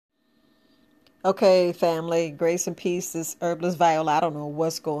Okay, family, grace and peace. This herbalist Viola. I don't know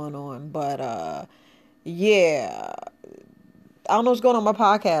what's going on, but yeah, I don't know what's going on with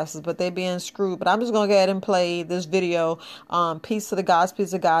my podcasts, but they being screwed. But I'm just gonna go ahead and play this video. Peace to the guys,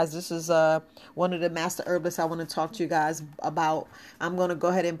 peace to the guys. This is one of the master herbalists I want to talk to you guys about. I'm gonna go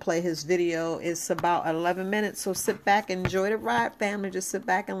ahead and play his video. It's about 11 minutes, so sit back and enjoy the ride, family. Just sit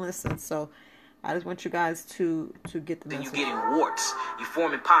back and listen. So I just want you guys to get the Then message. you're getting warts. You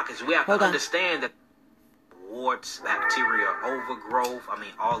forming pockets. We have to understand that warts, bacteria, overgrowth. I mean,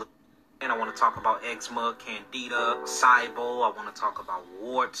 all of. And I want to talk about eczema, candida, SIBO. I want to talk about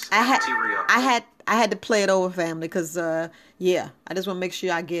warts, bacteria. I had to play it over, family, because yeah, I just want to make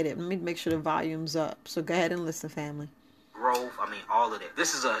sure I get it. Let me make sure the volume's up. So go ahead and listen, family. Growth, I mean, all of that.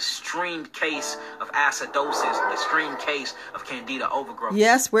 This is a extreme case of acidosis, an extreme case of candida overgrowth.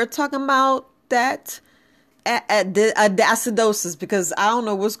 Yes, we're talking about that acidosis, because I don't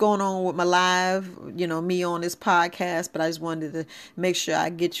know what's going on with my live, me on this podcast, but I just wanted to make sure I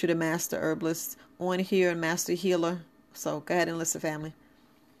get you the master herbalist on here and master healer. So go ahead and listen, family.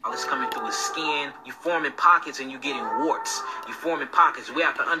 All this coming through his skin. You forming pockets and you getting warts. You forming pockets. We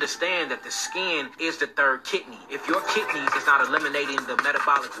have to understand that the skin is the third kidney. If your kidney is not eliminating the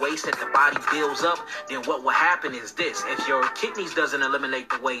metabolic waste that the body builds up, then what will happen is this. If your kidneys doesn't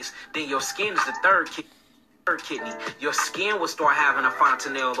eliminate the waste, then your skin is the third kidney. Your skin will start having a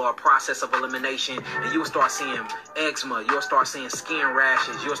fontanelle or a process of elimination, and you'll start seeing eczema, you'll start seeing skin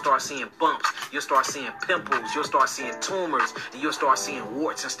rashes, you'll start seeing bumps, you'll start seeing pimples, you'll start seeing tumors, and you'll start seeing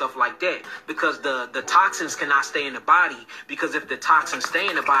warts and stuff like that, because the toxins cannot stay in the body, because if the toxins stay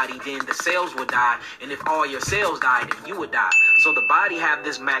in the body, then the cells would die, and if all your cells die, then you would die. So the body have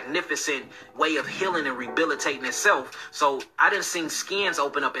this magnificent way of healing and rehabilitating itself. So I didn't see skins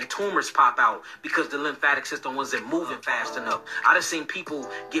open up and tumors pop out because the lymphatic system wasn't moving fast enough. I done seen people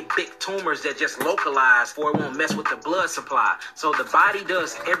get big tumors that just localize for it won't mess with the blood supply. So the body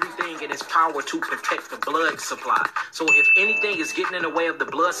does everything in its power to protect the blood supply. So if anything is getting in the way of the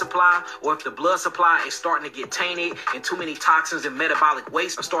blood supply, or if the blood supply is starting to get tainted and too many toxins and metabolic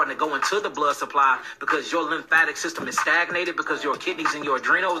waste are starting to go into the blood supply because your lymphatic system is stagnated, because your kidneys and your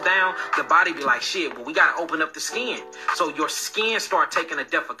adrenals down, the body be like, shit, well, we got to open up the skin. So your skin start taking a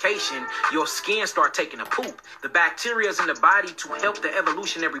defecation, your skin start taking a poop. The bacteria is in the body to help the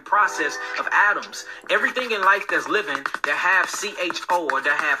evolutionary process of atoms. Everything in life that's living that have CHO, or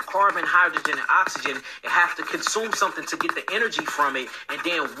that have carbon, hydrogen, and oxygen, it has to consume something to get the energy from it. And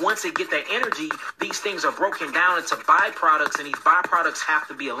then once it get that energy, these things are broken down into byproducts, and these byproducts have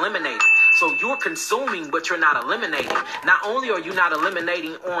to be eliminated. So you're consuming, but you're not eliminating. Not only are you not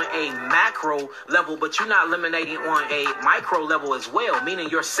eliminating on a macro level, but you're not eliminating on a micro level as well, meaning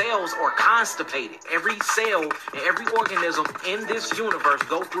your cells are constipated. Every cell and every organism in this universe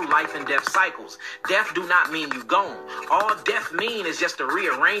go through life and death cycles. Death do not mean you gone. All death mean is just a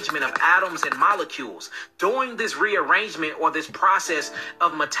rearrangement of atoms and molecules. During this rearrangement, or this process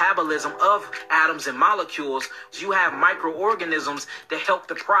of metabolism of atoms and molecules, you have microorganisms that help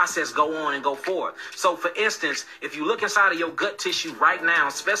the process go on and go forward. So for instance, if you look inside of your gut tissue right now,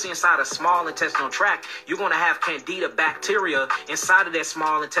 especially inside a small intestinal tract, you're going to have candida bacteria inside of that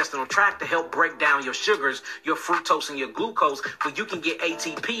small intestinal tract to help break down your sugars, your fructose and your glucose, for you can get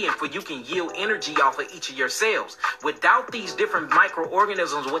ATP and for you can yield energy off of each of your cells. Without these different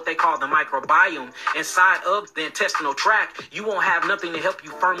microorganisms, what they call the microbiome inside of the intestinal tract, you won't have nothing to help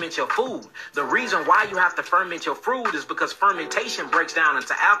you ferment your food. The reason why you have to ferment your food is because fermentation breaks down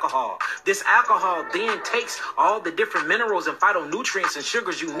into alcohol. This alcohol then takes all the different minerals and phytonutrients and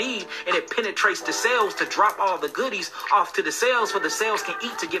sugars you need, and it penetrates the cells to drop all the goodies off to the cells, so the cells can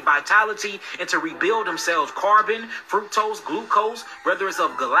eat to get vitality and to rebuild themselves. Carbon, fructose, glucose, whether it's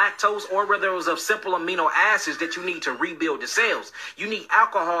of galactose or whether it's of simple amino acids that you need to rebuild the cells. You need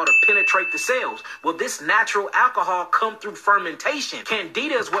alcohol to penetrate the cells. Well, this natural alcohol come through fermentation.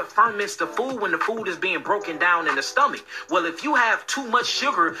 Candida is what ferments the food when the food is being broken down in the stomach. Well, if you have too much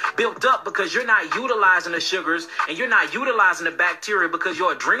sugar built up because you're not utilizing the sugars and you're not utilizing the bacteria because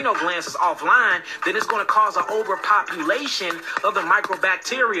your adrenal glands is offline, then it's going to cause an overpopulation of the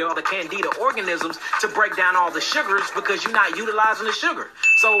microbacteria or the candida organisms to break down all the sugars because you're not utilizing the sugar.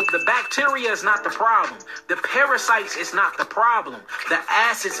 So the bacteria is not the problem. The parasites is not the problem. The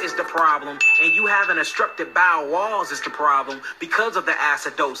acids is the problem. And you having obstructed bowel walls is the problem because of the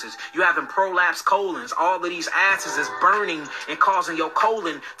acidosis. You having prolapsed colons. All of these acids is burning and causing your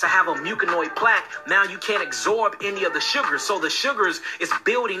colon to have a mucinoid plaque. Now you can't absorb any of the sugars. So the sugars is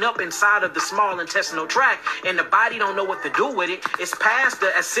building up inside of the small intestinal tract, and the body don't know what to do with it. It's past the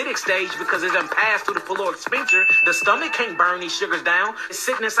acidic stage because it done passed through the caloric sphincter. The stomach can't burn these sugars down. It's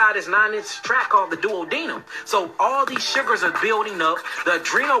sitting inside this 9-inch tract called the duodenum. So all these sugars are building up. The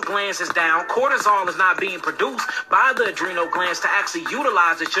adrenal glands is down. Cortisol is not being produced by the adrenal glands to actually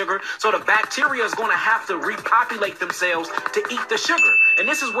utilize the sugar. So the bacteria is going to have to repopulate themselves to eat the sugar. And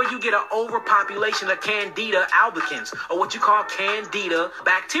this is where you get an overpopulation of Candida albicans, or what you call Candida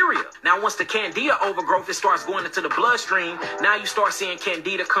bacteria. Now, once the Candida overgrowth, it starts going into the bloodstream. Now you start seeing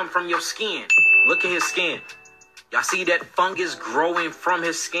Candida come from your skin. Look at his skin. Y'all see that fungus growing from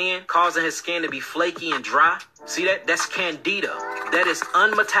his skin, causing his skin to be flaky and dry? See that? That's Candida. That is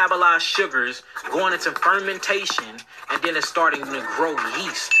unmetabolized sugars going into fermentation, and then it's starting to grow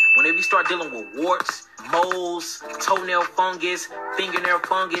yeast. Whenever you start dealing with warts, moles, toenail fungus, fingernail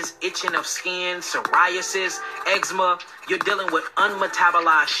fungus, itching of skin, psoriasis, eczema, you're dealing with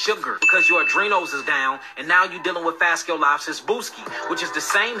unmetabolized sugar because your adrenals is down, and now you're dealing with Fasciolopsis buski, which is the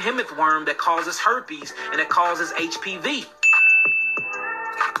same hemorrhage worm that causes herpes and that causes HPV.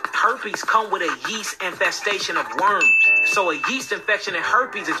 Herpes come with a yeast infestation of worms. So a yeast infection and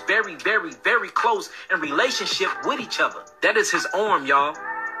herpes is very, very, very close in relationship with each other. That is his arm, y'all.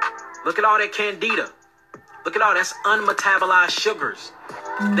 Look at all that Candida. Look at all that's unmetabolized sugars.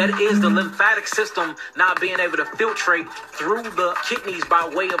 That is the lymphatic system not being able to filtrate through the kidneys by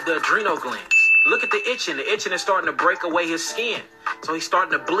way of the adrenal glands. Look at the itching. The itching is starting to break away his skin. So he's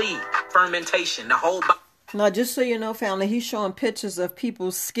starting to bleed. Fermentation. The whole body. Now, just so you know, family, he's showing pictures of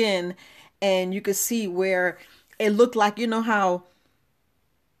people's skin, and you can see where it looked like, you know how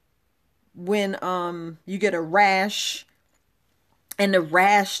when you get a rash, and the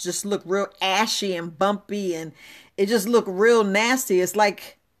rash just look real ashy and bumpy, and it just look real nasty. It's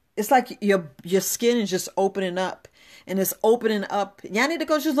like your skin is just opening up, and it's opening up. Y'all need to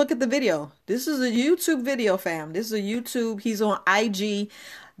go just look at the video. This is a YouTube video, fam. This is a YouTube. He's on IG.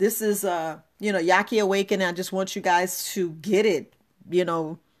 This is Yaki Awaken. I just want you guys to get it.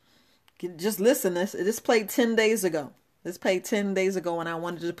 Just listen. This played 10 days ago. This played 10 days ago when I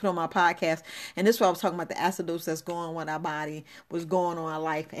wanted to put on my podcast. And this is what I was talking about, the acidosis that's going on with our body, what's going on in our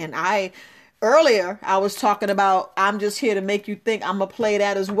life. And earlier I was talking about, I'm just here to make you think. I'm going to play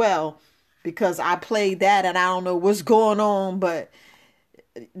that as well, because I played that and I don't know what's going on. But,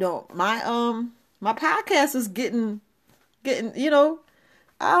 my podcast is getting,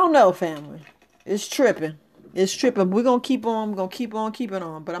 I don't know, family. It's tripping. It's tripping. We're going to keep on. We're going to keep on keeping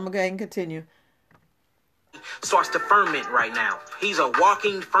on. But I'm going to go ahead and continue. Starts to ferment right now. He's a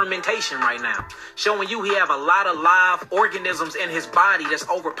walking fermentation right now, showing you he have a lot of live organisms in his body that's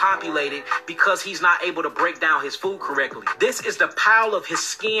overpopulated because he's not able to break down his food correctly. This is the pile of his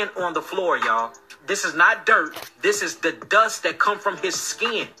skin on the floor, y'all. This is not dirt. This is the dust that come from his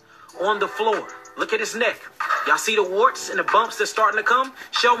skin on the floor. Look at his neck. Y'all see the warts and the bumps that's starting to come?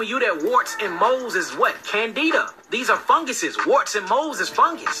 Showing you that warts and moles is what? Candida. These are funguses. Warts and moles is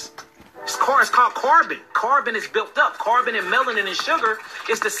fungus. It's called carbon. Carbon is built up. Carbon and melanin and sugar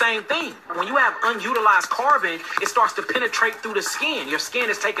is the same thing. When you have unutilized carbon, it starts to penetrate through the skin. Your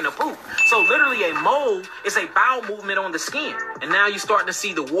skin is taking a poop. So literally a mole is a bowel movement on the skin. And now you're starting to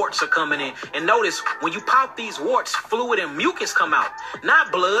see the warts are coming in. And notice when you pop these warts, fluid and mucus come out.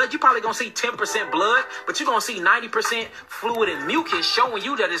 Not blood. You're probably going to see 10% blood, but you're going to see 90% fluid and mucus, showing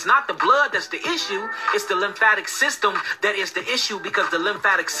you that it's not the blood that's the issue. It's the lymphatic system that is the issue, because the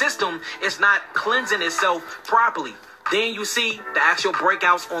lymphatic system is not cleansing itself properly. Then you see the actual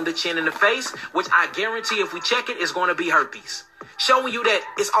breakouts on the chin and the face, which I guarantee if we check it, it's going to be herpes. Showing you that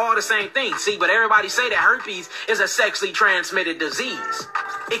it's all the same thing. See, but everybody say that herpes is a sexually transmitted disease.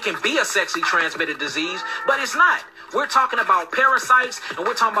 It can be a sexually transmitted disease, but it's not. We're talking about parasites, and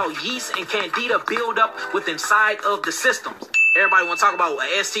we're talking about yeast and candida build up within inside of the systems. Everybody want to talk about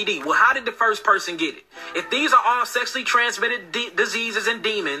STD. Well, how did the first person get it? If these are all sexually transmitted diseases and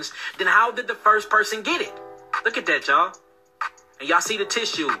demons, then how did the first person get it? Look at that, y'all. And y'all see the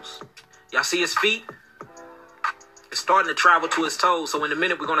tissues. Y'all see his feet? It's starting to travel to his toes. So in a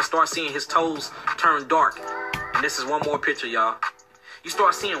minute, we're going to start seeing his toes turn dark. And this is one more picture, y'all. You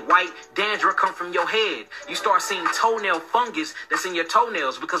start seeing white dandruff come from your head. You start seeing toenail fungus that's in your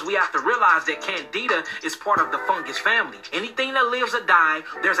toenails, because we have to realize that candida is part of the fungus family. Anything that lives or dies,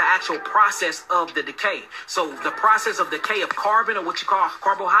 there's an actual process of the decay. So the process of decay of carbon, or what you call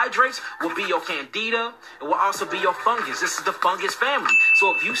carbohydrates, will be your candida. It will also be your fungus. This is the fungus family.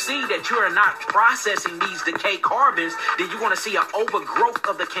 So if you see that you are not processing these decay carbons, then you're going to see an overgrowth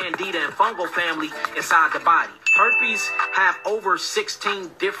of the candida and fungal family inside the body. Herpes have over 6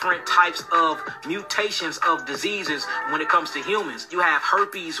 16 different types of mutations of diseases when it comes to humans. You have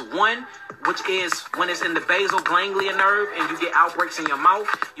herpes 1, which is when it's in the basal ganglia nerve and you get outbreaks in your mouth.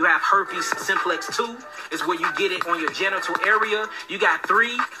 You have herpes simplex 2, is where you get it on your genital area. You got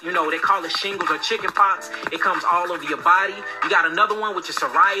 3, they call it shingles or chicken pox. It comes all over your body. You got another one, which is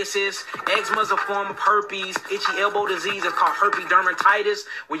psoriasis. Eczema is a form of herpes. Itchy elbow disease is called herpes dermatitis,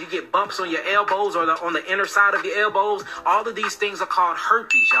 where you get bumps on your elbows or on the inner side of your elbows. All of these things are called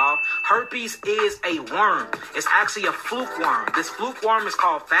herpes, y'all. Herpes is a worm. It's actually a fluke worm. This fluke worm is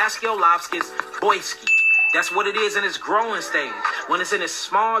called Fasciolopsis boyski. That's what it is in its growing stage. When it's in its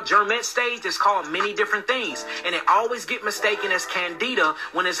small germinate stage, it's called many different things. And it always get mistaken as candida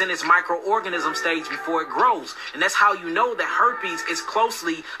when it's in its microorganism stage before it grows. And that's how you know that herpes is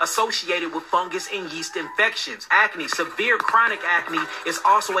closely associated with fungus and yeast infections. Acne, severe chronic acne, is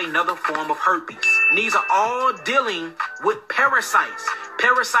also another form of herpes. And these are all dealing with parasites.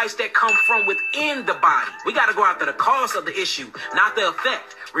 Parasites that come from within the body. We got to go after the cause of the issue, not the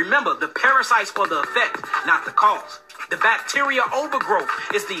effect. Remember, the parasites are the effect, not the cause. The bacteria overgrowth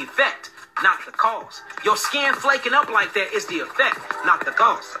is the effect, not the cause. Your skin flaking up like that is the effect, not the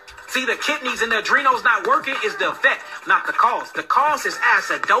cause. See, the kidneys and the adrenals not working is the effect, not the cause. The cause is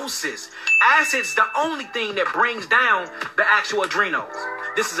acidosis. Acid's the only thing that brings down the actual adrenals.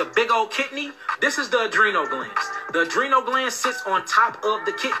 This is a big old kidney. This is the adrenal glands. The adrenal gland sits on top of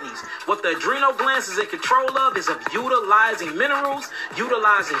the kidneys. What the adrenal glands is in control of is of utilizing minerals,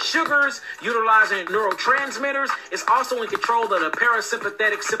 utilizing sugars, utilizing neurotransmitters. It's also in control of the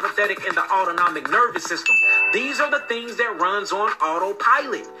parasympathetic, sympathetic, and the autonomic nervous system. These are the things that runs on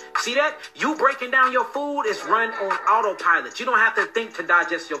autopilot. See that? You breaking down your food is run on autopilot. You don't have to think to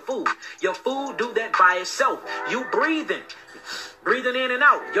digest your food. Your food do that by itself. You breathing in and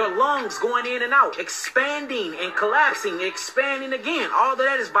out, your lungs going in and out, expanding and collapsing, expanding again. All of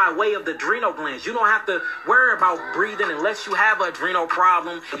that is by way of the adrenal glands. You don't have to worry about breathing unless you have an adrenal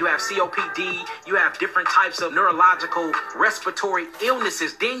problem. You have COPD, you have different types of neurological respiratory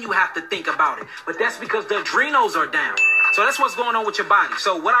illnesses. Then you have to think about it. But that's because the adrenals are down. So that's what's going on with your body.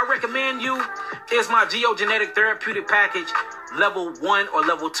 So what I recommend you is my Geogenetic Therapeutic Package, level 1 or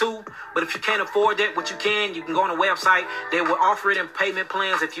level 2. But if you can't afford that, what you can go on the website. They will offer it in payment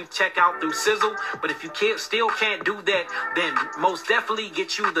plans if you check out through Sizzle. But if you still can't do that, then most definitely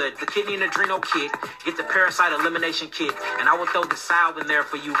get you the kidney and adrenal kit, get the parasite elimination kit, and I will throw the salve in there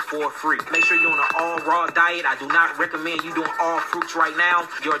for you for free. Make sure you're on an all raw diet. I do not recommend you doing all fruits right now.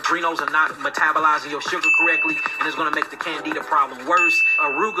 Your adrenals are not metabolizing your sugar correctly, and it's going to make the candida problem worse.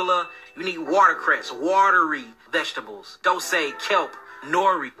 Arugula, you need watercress, watery vegetables, dosei, kelp,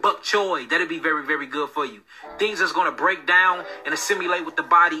 nori, bok choy. That'll be very, very good for you. Things that's going to break down and assimilate with the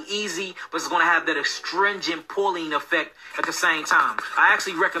body easy, but it's going to have that astringent pulling effect at the same time. I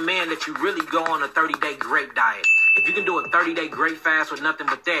actually recommend that you really go on a 30-day grape diet. If you can do a 30-day grape fast with nothing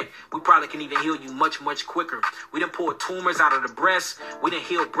but that, we probably can even heal you much, much quicker. We done pulled tumors out of the breast. We done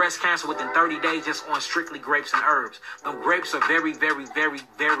healed breast cancer within 30 days just on strictly grapes and herbs. The grapes are very, very, very,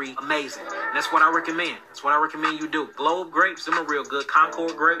 very amazing. And that's what I recommend. That's what I recommend you do. Globe grapes, them are real good.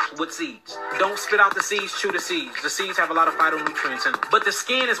 Concord grapes with seeds. Don't spit out the seeds, chew the seeds. The seeds have a lot of phytonutrients in them. But the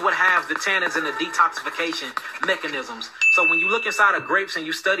skin is what has the tannins and the detoxification mechanisms. So when you look inside of grapes and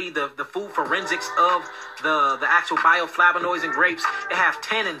you study the food forensics of the actual bioflavonoids in grapes, they have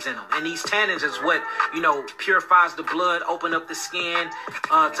tannins in them. And these tannins is what, purifies the blood, open up the skin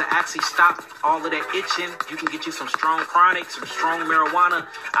to actually stop all of that itching. You can get you some strong chronic, some strong marijuana.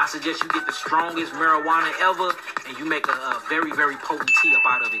 I suggest you get the strongest marijuana ever, and you make a very, very potent tea up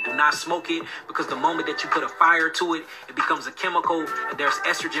out of it. Do not smoke it, because the moment that you put a fire to it, it becomes a chemical, and there's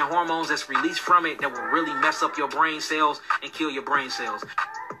estrogen hormones that's released from it that will really mess up your brain cells and kill your brain cells.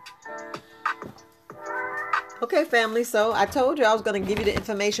 Okay, family, so I told you I was going to give you the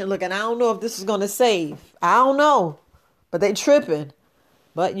information. Look, and I don't know if this is going to save. I don't know, but they tripping.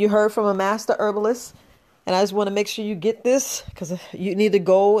 But you heard from a master herbalist, and I just want to make sure you get this, because you need to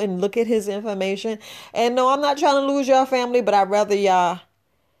go and look at his information. And no, I'm not trying to lose y'all family, but I'd rather y'all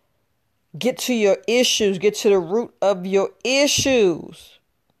get to your issues, get to the root of your issues.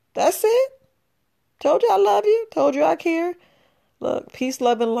 That's it. Told you I love you. Told you I care. Look, peace,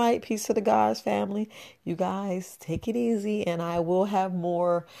 love, and light. Peace to the guys family. You guys take it easy, and I will have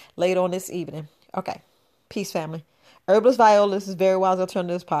more later on this evening. Okay. Peace, family. Herbalist Viola, this is Very Wise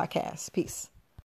Alternatives Podcast. Peace.